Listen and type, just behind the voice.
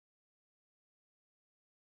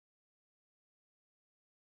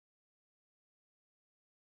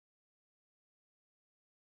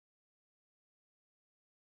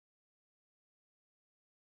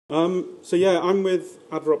So yeah, I'm with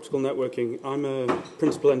ADVA Optical Networking. I'm a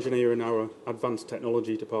principal engineer in our advanced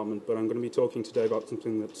technology department, but I'm going to be talking today about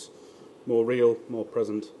something that's more real, more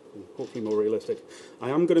present, and hopefully more realistic. I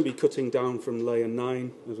am going to be cutting down from layer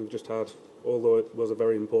 9, as we've just had, although it was a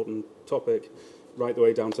very important topic, right the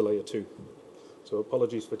way down to layer 2. So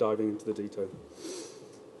apologies for diving into the detail.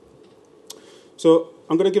 So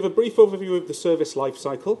I'm going to give a brief overview of the service life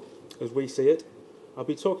cycle as we see it. I'll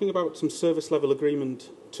be talking about some service level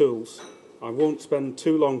agreement tools. I won't spend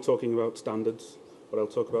too long talking about standards, but I'll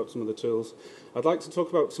talk about some of the tools. I'd like to talk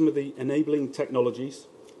about some of the enabling technologies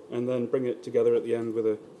and then bring it together at the end with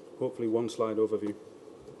a hopefully one-slide overview.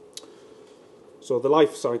 So the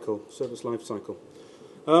life cycle, service life cycle.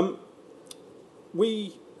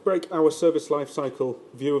 We break our service life cycle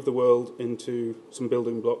view of the world into some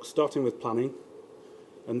building blocks, starting with planning.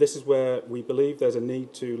 And this is where we believe there's a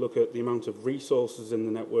need to look at the amount of resources in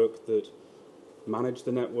the network that manage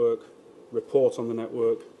the network, report on the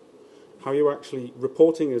network. How you actually,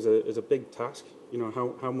 reporting is a big task. You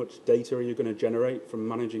know, how much data are you going to generate from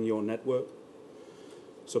managing your network?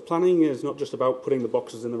 So planning is not just about putting the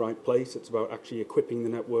boxes in the right place, it's about actually equipping the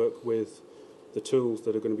network with the tools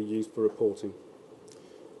that are going to be used for reporting.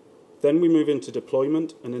 Then we move into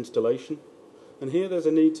deployment and installation. And here there's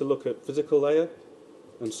a need to look at physical layer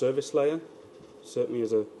and service layer, certainly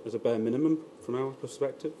as a bare minimum from our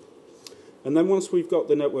perspective. And then once we've got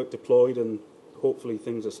the network deployed and hopefully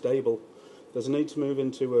things are stable, there's a need to move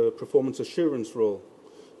into a performance assurance role.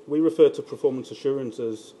 We refer to performance assurance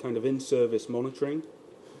as kind of in-service monitoring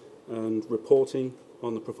and reporting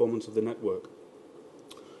on the performance of the network.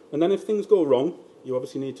 And then if things go wrong, you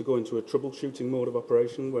obviously need to go into a troubleshooting mode of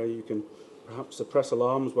operation where you can perhaps suppress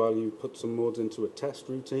alarms while you put some modes into a test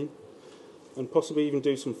routine, and possibly even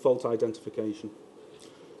do some fault identification.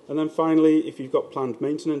 And then finally, if you've got planned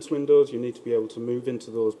maintenance windows, you need to be able to move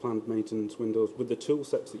into those planned maintenance windows with the tool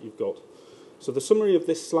sets that you've got. So the summary of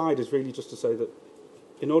this slide is really just to say that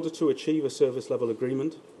in order to achieve a service level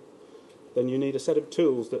agreement, then you need a set of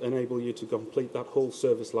tools that enable you to complete that whole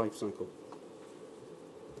service life cycle.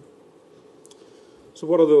 So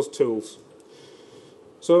what are those tools?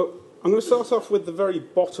 So I'm going to start off with the very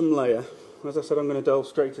bottom layer. As I said, I'm going to delve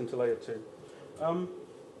straight into layer 2.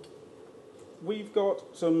 We've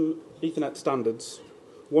got some Ethernet standards,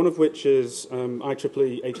 one of which is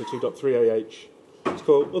IEEE 802.3AH. It's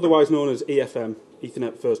called, otherwise known as EFM,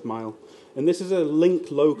 Ethernet First Mile. And this is a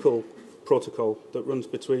link local protocol that runs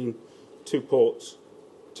between two ports,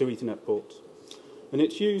 two Ethernet ports. And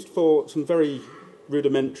it's used for some very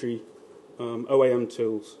rudimentary OAM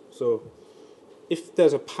tools. So if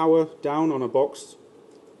there's a power down on a box,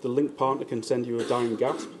 the link partner can send you a dying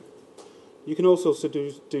gasp. You can also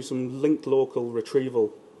do some linked local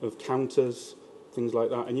retrieval of counters, things like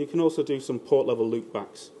that, and you can also do some port level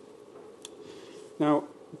loopbacks. Now,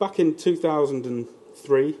 back in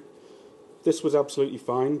 2003, this was absolutely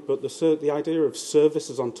fine, but the idea of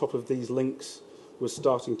services on top of these links was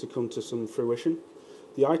starting to come to some fruition.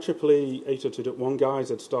 The IEEE 802.1 guys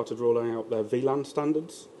had started rolling out their VLAN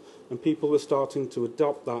standards, and people were starting to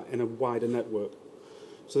adopt that in a wider network.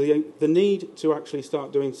 So the need to actually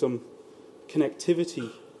start doing some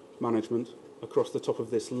connectivity management across the top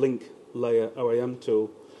of this link layer OAM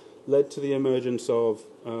tool led to the emergence of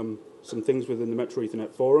some things within the Metro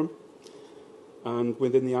Ethernet Forum and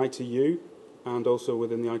within the ITU and also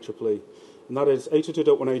within the IEEE. And that is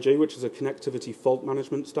 802.1AG, which is a connectivity fault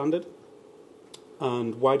management standard,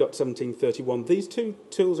 and Y.1531. These two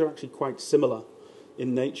tools are actually quite similar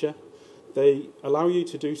in nature. They allow you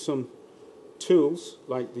to do some tools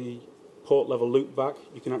like the port level loopback.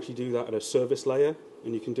 You can actually do that at a service layer,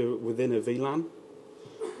 and you can do it within a VLAN.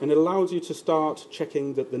 And it allows you to start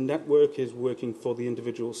checking that the network is working for the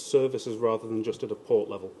individual services rather than just at a port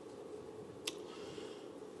level.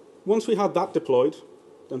 Once we had that deployed,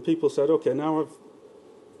 then people said, okay, now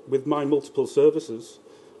with my multiple services,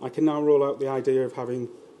 I can now roll out the idea of having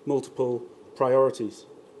multiple priorities.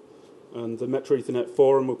 And the Metro Ethernet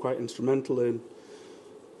Forum were quite instrumental in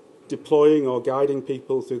deploying or guiding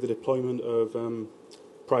people through the deployment of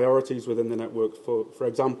priorities within the network. For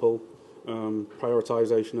example,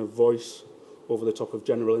 prioritization of voice over the top of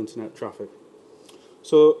general internet traffic.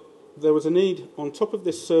 So there was a need on top of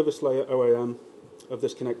this service layer OAM, of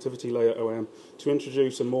this connectivity layer OAM, to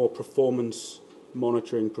introduce a more performance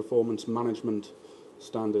monitoring, performance management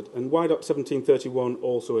standard. And Y.1731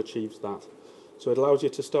 also achieves that. So it allows you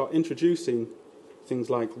to start introducing things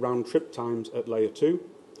like round trip times at layer 2,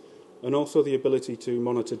 and also the ability to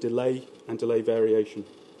monitor delay and delay variation.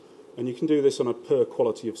 And you can do this on a per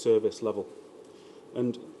quality of service level.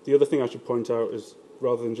 And the other thing I should point out is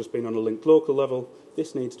rather than just being on a linked local level.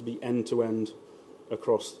 This needs to be end-to-end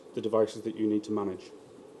across the devices that you need to manage.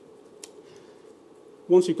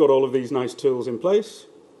 Once you've got all of these nice tools in place,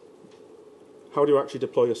 how do you actually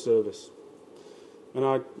deploy a service? And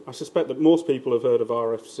I suspect that most people have heard of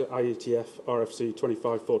IETF RFC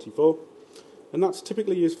 2544, and that's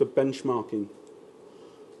typically used for benchmarking.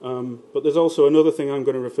 But there's also another thing I'm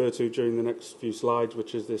going to refer to during the next few slides,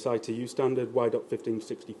 which is this ITU standard,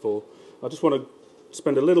 Y.1564. I just want to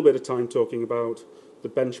spend a little bit of time talking about the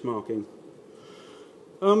benchmarking.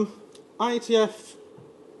 IETF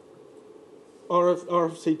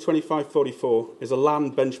RFC 2544 is a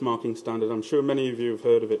LAN benchmarking standard. I'm sure many of you have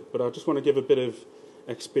heard of it, but I just want to give a bit of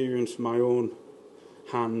experience from my own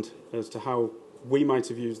hand as to how we might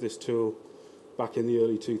have used this tool back in the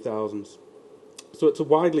early 2000s. So it's a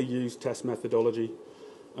widely used test methodology.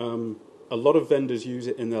 A lot of vendors use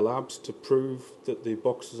it in their labs to prove that the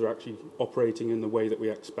boxes are actually operating in the way that we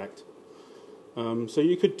expect. So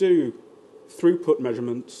you could do throughput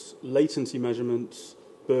measurements, latency measurements,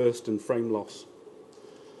 burst and frame loss.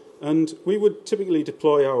 And we would typically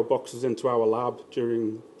deploy our boxes into our lab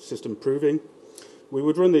during system proving. We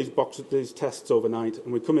would run these tests overnight,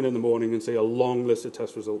 and we'd come in the morning and see a long list of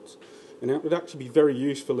test results. And it would actually be very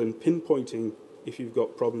useful in pinpointing if you've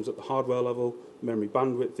got problems at the hardware level, memory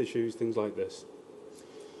bandwidth issues, things like this.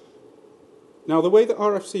 Now, the way that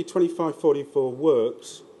RFC 2544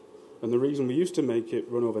 works, and the reason we used to make it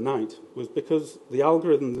run overnight, was because the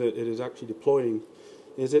algorithm that it is actually deploying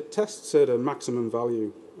is it tests at a maximum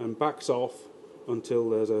value and backs off until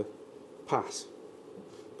there's a pass.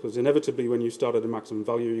 Because inevitably when you start at a maximum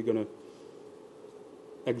value, you're going to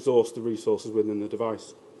exhaust the resources within the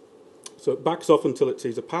device. So it backs off until it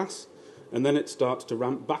sees a pass, and then it starts to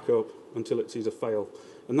ramp back up until it sees a fail.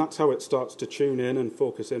 And that's how it starts to tune in and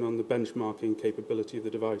focus in on the benchmarking capability of the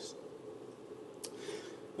device.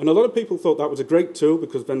 And a lot of people thought that was a great tool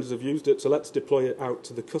because vendors have used it, so let's deploy it out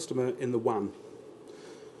to the customer in the WAN.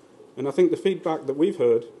 And I think the feedback that we've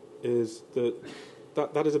heard is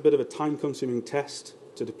that is a bit of a time-consuming test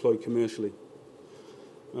to deploy commercially.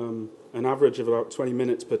 An average of about 20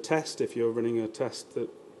 minutes per test. If you're running a test that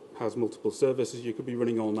has multiple services, you could be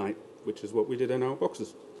running all night, which is what we did in our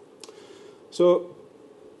boxes. So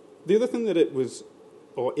the other thing that it was,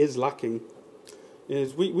 or is lacking,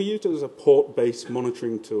 is we used it as a port-based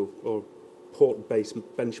monitoring tool, or port-based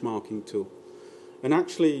benchmarking tool. And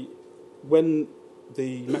actually, when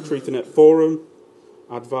the Metro Ethernet Forum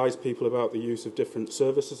advised people about the use of different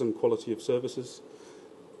services and quality of services,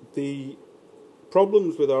 the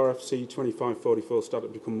problems with RFC 2544 started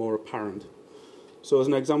to become more apparent. So as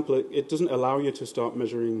an example, it doesn't allow you to start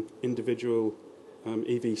measuring individual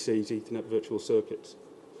EVCs, Ethernet virtual circuits.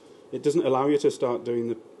 It doesn't allow you to start doing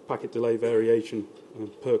the packet delay variation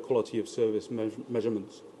per quality of service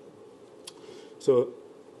measurements. So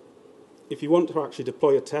if you want to actually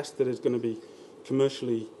deploy a test that is going to be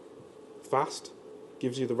commercially fast,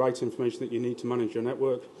 gives you the right information that you need to manage your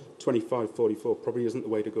network, 2544 probably isn't the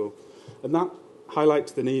way to go. And that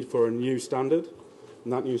highlights the need for a new standard,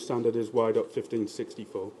 and that new standard is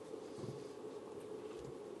Y.1564.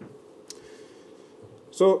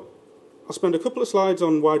 So I'll spend a couple of slides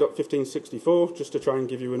on Y.1564 just to try and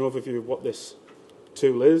give you an overview of what this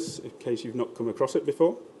tool is, in case you've not come across it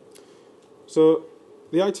before. So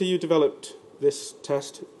the ITU developed this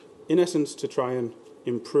test in essence to try and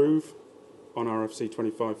improve on RFC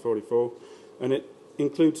 2544, and it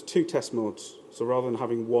includes two test modes. So rather than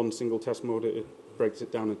having one single test mode, it breaks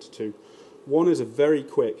it down into two. One is a very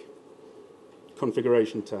quick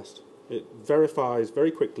configuration test. It verifies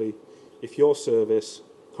very quickly if your service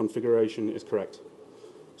configuration is correct.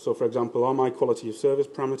 So for example, are my quality of service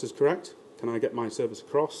parameters correct? Can I get my service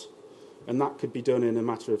across? And that could be done in a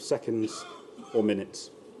matter of seconds or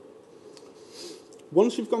minutes.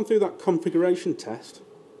 Once you've gone through that configuration test,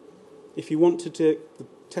 if you want to take the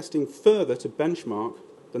testing further to benchmark,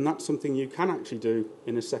 then that's something you can actually do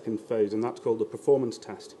in a second phase, and that's called the performance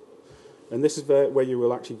test. And this is where you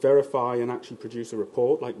will actually verify and actually produce a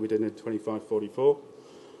report, like we did in 2544,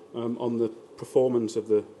 on the performance of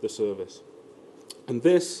the service. And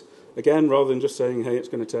this, again, rather than just saying, hey, it's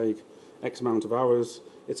going to take X amount of hours,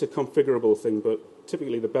 it's a configurable thing, but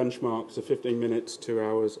typically the benchmarks are 15 minutes, 2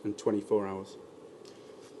 hours, and 24 hours.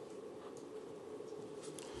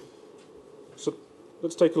 So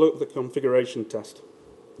let's take a look at the configuration test.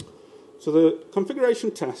 So the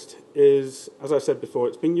configuration test is, as I said before,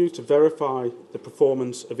 it's being used to verify the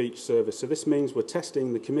performance of each service. So this means we're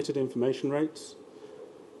testing the committed information rates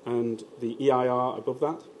and the EIR above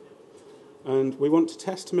that. And we want to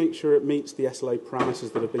test to make sure it meets the SLA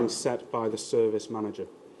parameters that have been set by the service manager.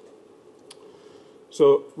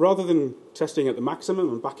 So rather than testing at the maximum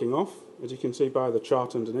and backing off, as you can see by the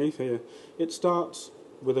chart underneath here, it starts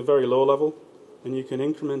with a very low level, and you can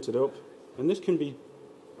increment it up, and this can be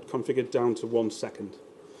configured down to 1 second.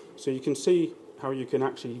 So you can see how you can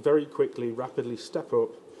actually very quickly, rapidly step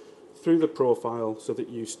up through the profile so that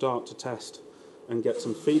you start to test and get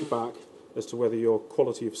some feedback as to whether your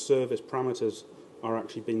quality of service parameters are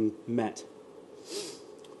actually being met.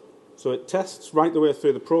 So it tests right the way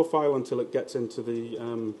through the profile until it gets into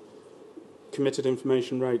the committed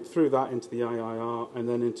information rate, through that into the IIR, and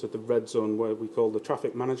then into the red zone where we call the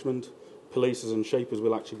traffic management. Policers and shapers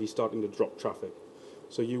will actually be starting to drop traffic.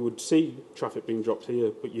 So you would see traffic being dropped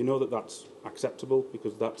here, but you know that that's acceptable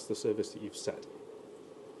because that's the service that you've set.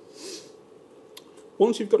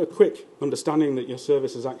 Once you've got a quick understanding that your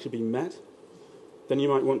service has actually been met, then you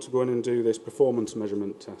might want to go in and do this performance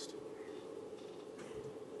measurement test.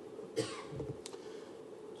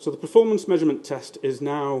 So the performance measurement test is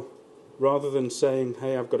now, rather than saying,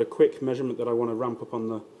 hey, I've got a quick measurement that I want to ramp up on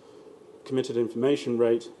the committed information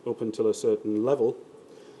rate up until a certain level,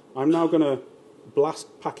 I'm now going to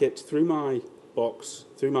blast packets through my box,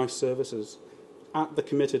 through my services, at the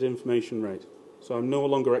committed information rate. So I'm no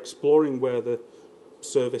longer exploring where the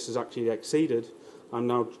service is actually exceeded. I'm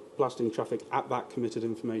now blasting traffic at that committed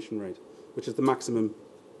information rate, which is the maximum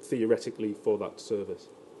theoretically for that service.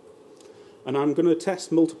 And I'm going to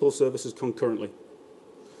test multiple services concurrently.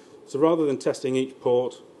 So rather than testing each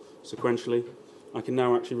port sequentially, I can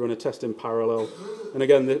now actually run a test in parallel. And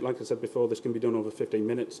again, like I said before, this can be done over 15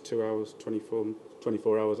 minutes, 2 hours,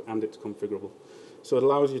 24 hours, and it's configurable. So it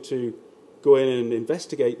allows you to go in and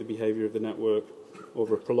investigate the behavior of the network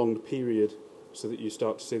over a prolonged period so that you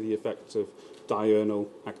start to see the effects of diurnal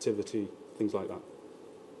activity, things like that.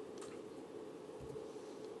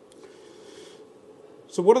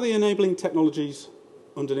 So what are the enabling technologies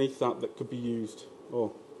underneath that could be used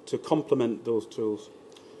or to complement those tools?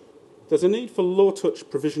 There's a need for low-touch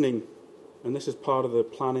provisioning, and this is part of the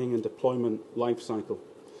planning and deployment lifecycle.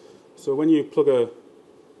 So when you plug a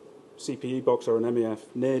CPE box or an MEF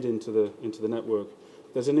NID into the network,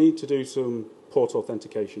 there's a need to do some port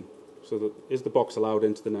authentication. So that is the box allowed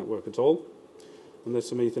into the network at all? And there's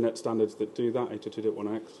some Ethernet standards that do that,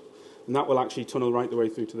 802.1x, and that will actually tunnel right the way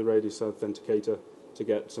through to the Radius Authenticator to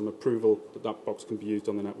get some approval that that box can be used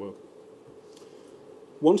on the network.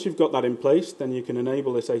 Once you've got that in place, then you can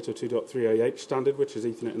enable this 802.3ah standard, which is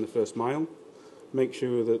Ethernet in the first mile. Make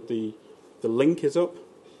sure that the link is up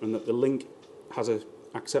and that the link has an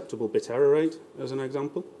acceptable bit error rate, as an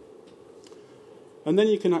example. And then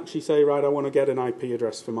you can actually say, right, I want to get an IP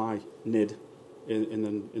address for my NID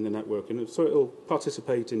in the network. And so it'll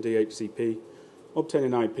participate in DHCP,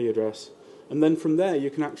 obtain an IP address, and then from there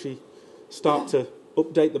you can actually start to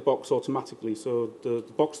update the box automatically. So the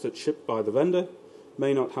box that's shipped by the vendor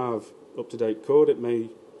may not have up-to-date code. It may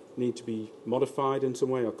need to be modified in some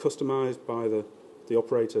way or customized by the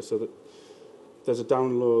operator so that there's a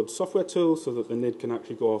download software tool so that the NID can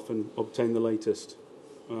actually go off and obtain the latest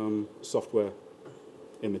software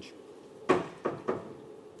image.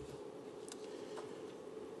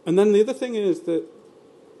 And then the other thing is that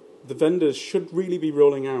the vendors should really be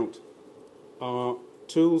rolling out are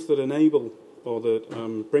tools that enable or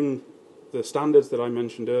that bring the standards that I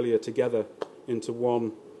mentioned earlier together into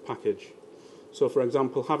one package. So for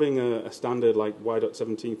example, having a standard like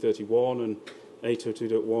Y.1731 and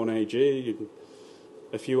 802.1 AG and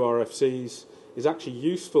a few RFCs is actually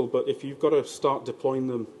useful, but if you've got to start deploying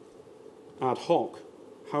them ad hoc,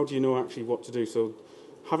 how do you know actually what to do? So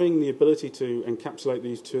having the ability to encapsulate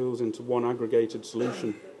these tools into one aggregated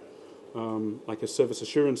solution, like a service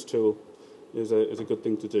assurance tool, is a good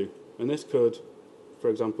thing to do. And this could, for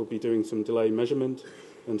example, be doing some delay measurement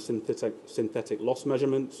and synthetic loss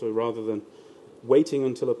measurement. So rather than waiting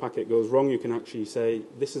until a packet goes wrong, you can actually say,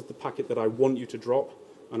 this is the packet that I want you to drop,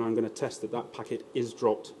 and I'm going to test that that packet is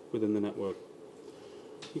dropped within the network.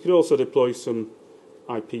 You could also deploy some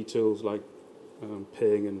IP tools like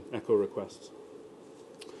ping and echo requests.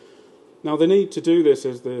 Now the need to do this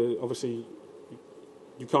is obviously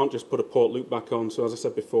you can't just put a port loop back on. So as I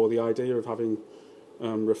said before, the idea of having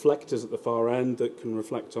reflectors at the far end that can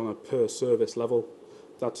reflect on a per service level,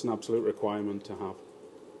 that's an absolute requirement to have.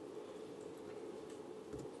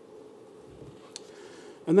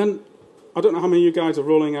 And then, I don't know how many of you guys are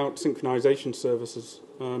rolling out synchronization services.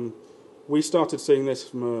 We started seeing this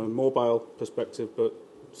from a mobile perspective, but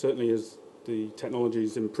certainly as the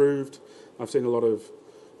technology's improved, I've seen a lot of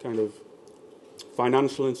kind of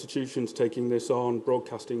financial institutions taking this on,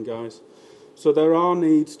 broadcasting guys. So there are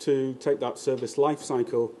needs to take that service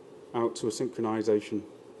lifecycle out to a synchronization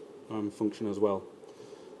function as well.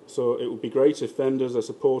 So it would be great if vendors are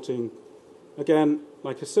supporting, again,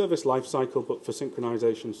 like a service lifecycle, but for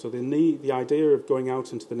synchronization. So the idea of going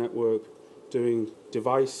out into the network, doing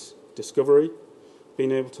device discovery,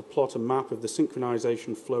 being able to plot a map of the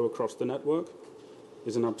synchronization flow across the network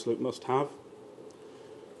is an absolute must-have.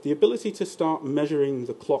 The ability to start measuring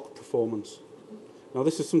the clock performance. Now,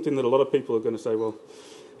 this is something that a lot of people are going to say, well,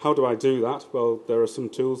 how do I do that? Well, there are some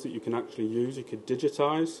tools that you can actually use. You could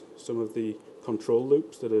digitize some of the control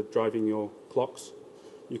loops that are driving your clocks.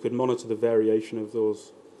 You could monitor the variation of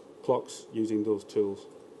those clocks using those tools.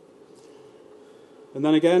 And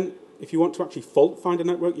then again, if you want to actually fault find a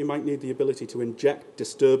network, you might need the ability to inject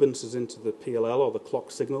disturbances into the PLL or the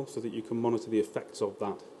clock signal so that you can monitor the effects of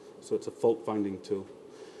that. So it's a fault finding tool.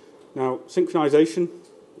 Now, synchronization,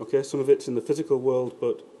 okay, some of it's in the physical world,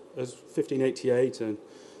 but as 1588 and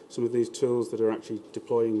some of these tools that are actually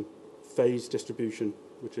deploying phase distribution,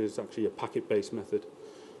 which is actually a packet-based method,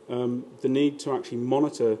 the need to actually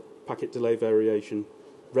monitor packet delay variation,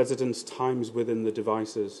 residence times within the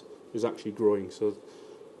devices is actually growing. So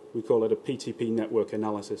we call it a PTP network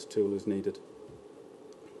analysis tool is needed.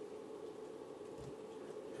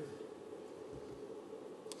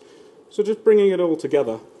 So just bringing it all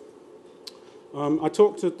together, I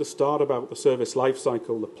talked at the start about the service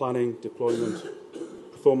lifecycle, the planning, deployment,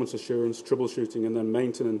 performance assurance, troubleshooting, and then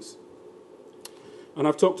maintenance. And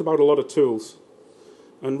I've talked about a lot of tools.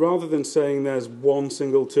 And rather than saying there's one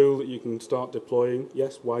single tool that you can start deploying,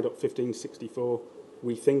 yes, Y.1564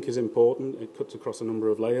 we think is important. It cuts across a number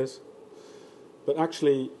of layers. But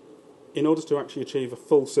actually, in order to actually achieve a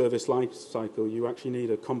full service life cycle, you actually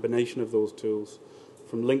need a combination of those tools,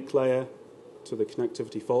 from link layer to the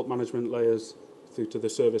connectivity fault management layers through to the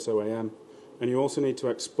service OAM. And you also need to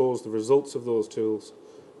expose the results of those tools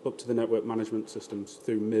up to the network management systems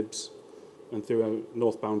through MIBs and through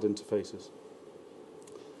northbound interfaces.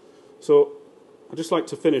 So I'd just like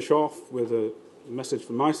to finish off with a message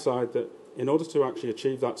from my side that in order to actually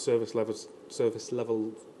achieve that service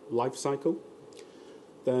level life cycle,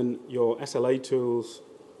 then your SLA tools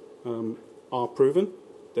are proven.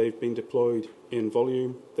 They've been deployed in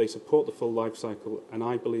volume. They support the full life cycle, and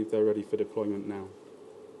I believe they're ready for deployment now.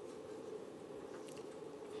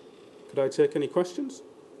 Could I take any questions?